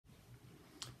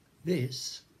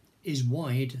This is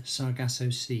Wide Sargasso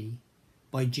Sea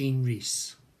by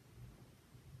Rhys.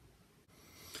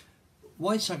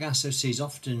 Wide Sargasso Sea is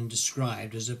often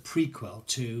described as a prequel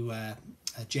to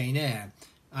Jayne Eyre,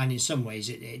 and in some ways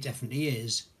it definitely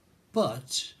is,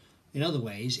 but in other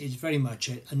ways it's very much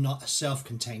a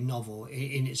self-contained novel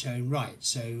in its own right,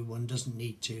 so one doesn't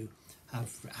need to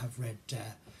have read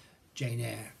Jayne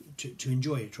Eyre to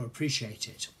enjoy it or appreciate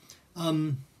it.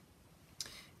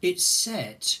 It's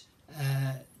set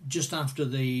just after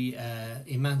the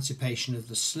emancipation of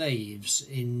the slaves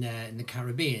in the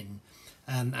Caribbean,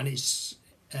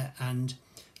 and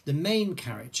the main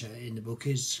character in the book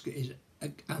is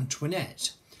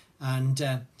Antoinette, and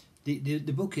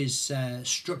the book is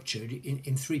structured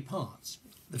in three parts.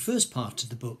 The first part of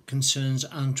the book concerns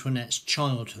Antoinette's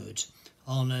childhood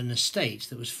on an estate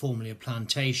that was formerly a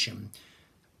plantation.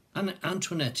 And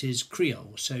Antoinette is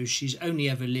Creole, so she's only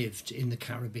ever lived in the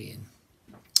Caribbean.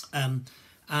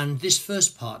 And this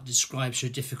first part describes her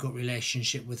difficult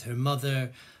relationship with her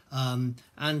mother,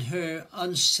 and her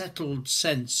unsettled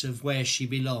sense of where she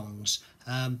belongs.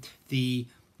 The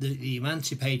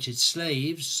emancipated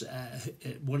slaves,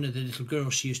 one of the little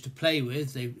girls she used to play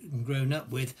with, they've grown up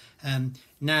with,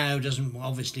 now doesn't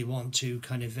obviously want to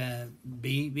kind of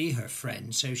be her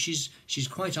friend. So she's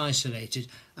quite isolated,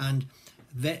 and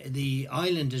the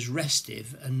island is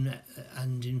restive,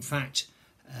 and in fact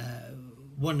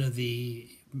one of the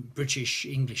British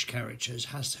English characters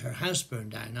has her house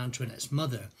burned down, Antoinette's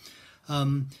mother.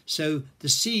 So the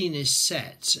scene is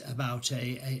set about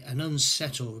an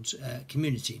unsettled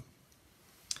community.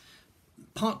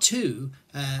 Part two,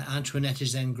 Antoinette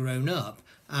is then grown up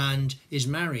and is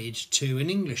married to an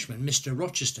Englishman, Mr.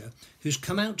 Rochester, who's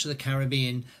come out to the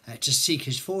Caribbean to seek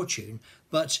his fortune,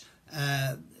 but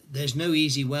there's no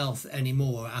easy wealth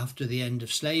anymore after the end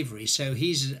of slavery, so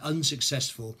he's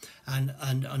unsuccessful and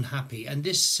unhappy. And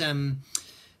this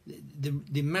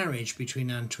the marriage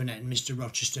between Antoinette and Mr.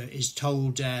 Rochester is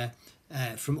told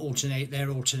from their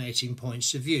alternating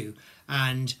points of view,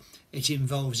 and it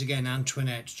involves again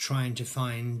Antoinette trying to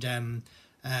find an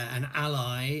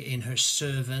ally in her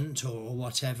servant or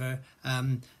whatever,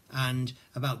 and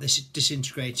about this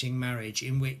disintegrating marriage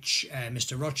in which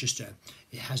Mr. Rochester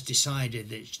has decided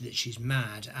that she's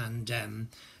mad and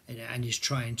is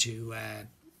trying to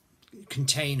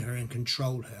contain her and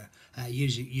control her,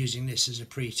 using this as a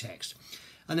pretext.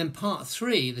 And then part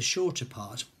three, the shorter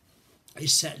part,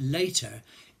 is set later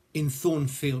in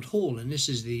Thornfield Hall, and this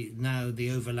is now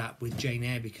the overlap with Jayne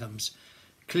Eyre becomes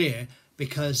clear,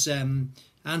 because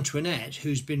Antoinette,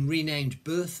 who's been renamed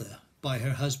Bertha by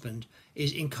her husband,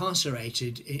 is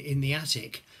incarcerated in the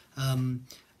attic,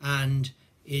 and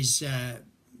is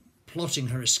plotting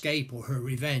her escape or her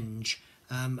revenge,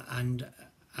 and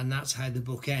that's how the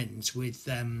book ends, with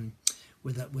the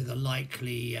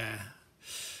likely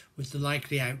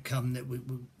outcome that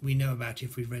we know about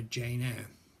if we've read Jayne Eyre.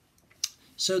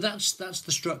 So that's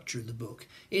the structure of the book.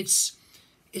 It's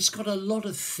got a lot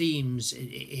of themes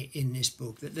in this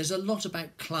book. There's a lot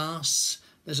about class.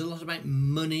 There's a lot about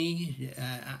money,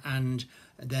 and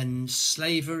then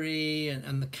slavery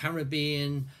and the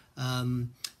Caribbean, and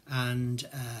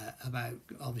about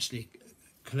obviously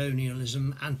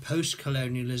colonialism and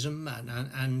post-colonialism,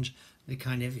 and the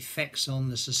kind of effects on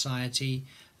the society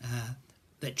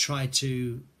that try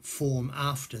to form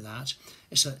after that.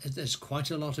 There's quite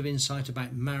a lot of insight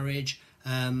about marriage,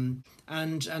 and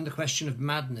the question of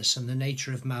madness and the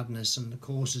nature of madness and the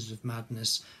causes of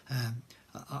madness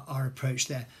are approached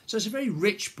there. So it's a very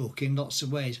rich book in lots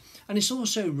of ways, and it's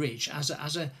also rich as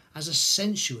a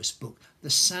sensuous book. The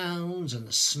sounds and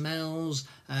the smells,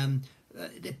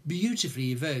 they're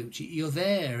beautifully evoked. You're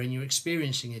there and you're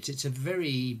experiencing it. It's a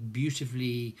very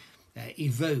beautifully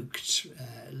evoked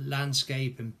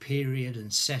landscape and period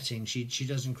and setting. She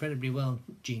does incredibly well,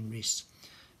 Jayne Rhys,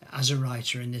 as a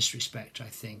writer in this respect, I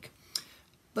think.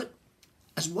 But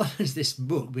as well as this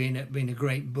book being a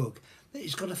great book,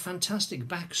 it's got a fantastic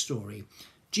backstory.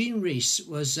 Jayne Rhys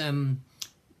was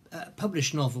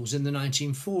published novels in the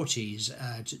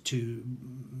 1940s to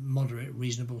moderate,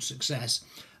 reasonable success,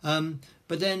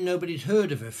 but then nobody had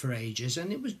heard of her for ages,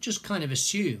 and it was just kind of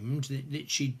assumed that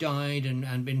she died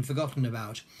and been forgotten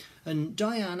about. And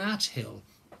Diane Athill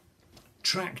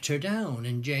tracked her down,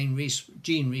 and Jayne Rhys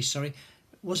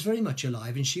was very much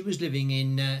alive, and she was living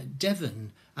in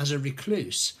Devon as a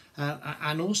recluse,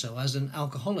 and also as an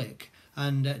alcoholic.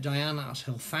 And Diane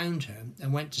Athill found her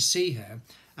and went to see her,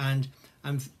 and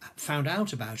found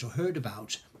out about, or heard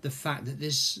about, the fact that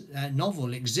this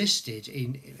novel existed.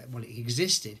 It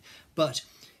existed, but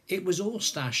it was all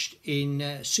stashed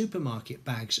in supermarket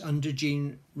bags under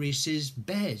Jayne Rhys's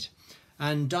bed.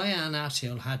 and Diane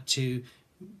Athill had to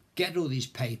get all these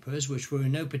papers, which were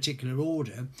in no particular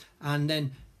order, and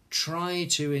then try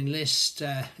to enlist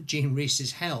Jean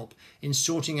Rhys's help in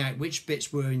sorting out which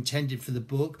bits were intended for the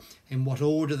book, in what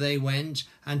order they went,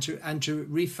 and to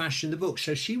refashion the book.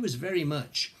 So she was very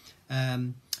much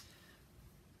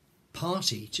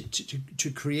party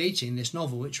to creating this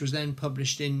novel, which was then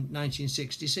published in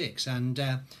 1966, and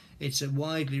it's a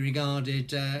widely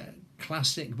regarded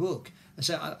classic book.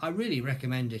 So I really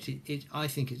recommend it. I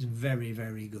think it's very,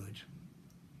 very good.